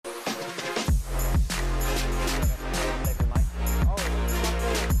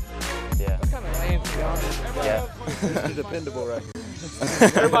Mr. Dependable right here.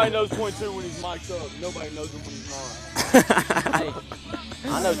 Everybody knows 22 when he's mic'd up. Nobody knows him when he's not. Hey,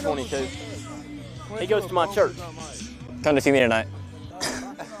 I know 22. He goes to my church. Come to see me tonight.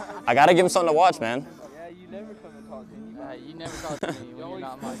 I gotta give him something to watch, man. Yeah, you never come and talk to me. Hey, you never talk to me when you're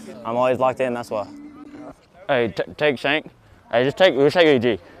not mic'd up. I'm always locked in, that's why. Hey, take Shank. Hey, just take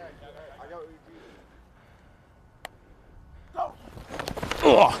EG.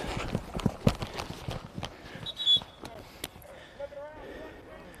 Ugh.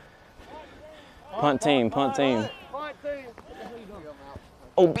 Punt team.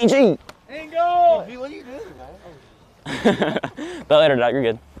 Oh, BG! Bingo! What are you doing, man? Bet later, Doc, you're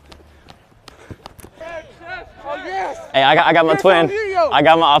good. Oh, yes! Hey, I got my twin. I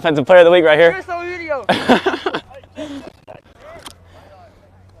got my offensive player of the week right here.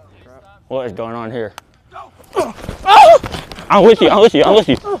 What is going on here? Oh! I'm with you.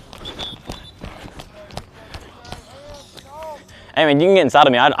 Hey, man, you can get inside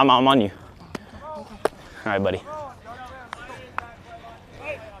of me. I'm on you. All right, buddy.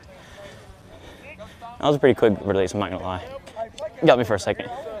 That was a pretty quick release, I'm not gonna lie. Got me for a second.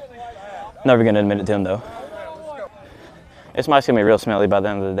 Never gonna admit it to him, though. This mic's gonna be real smelly by the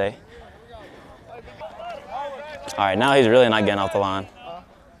end of the day. All right, now he's really not getting off the line.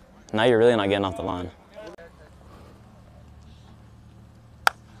 Now you're really not getting off the line.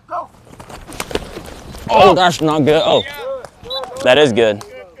 Oh, that's not good. Oh, that is good.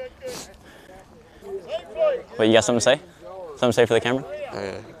 Wait, you got something to say? Something to say for the camera?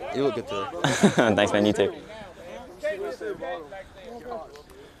 You look good today. Thanks, man. You too.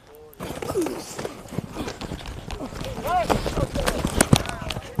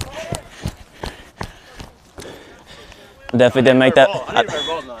 Definitely didn't make that.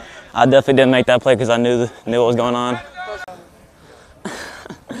 I definitely didn't make that play because I knew what was going on.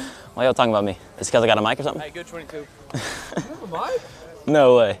 Why y'all talking about me? It's because I got a mic or something? Hey, good 22. You have a mic?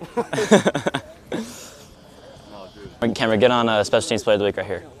 No way. Cameron, get on Special Teams Player of the Week right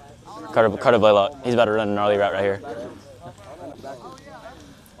here. Carter Blaylock. He's about to run a gnarly route right here.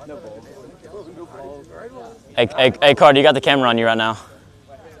 Hey, Carter, you got the camera on you right now.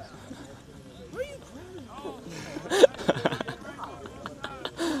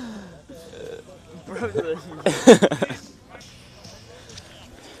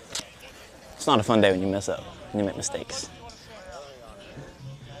 It's not a fun day when you mess up, when you make mistakes.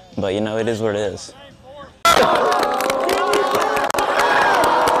 But you know, it is what it is.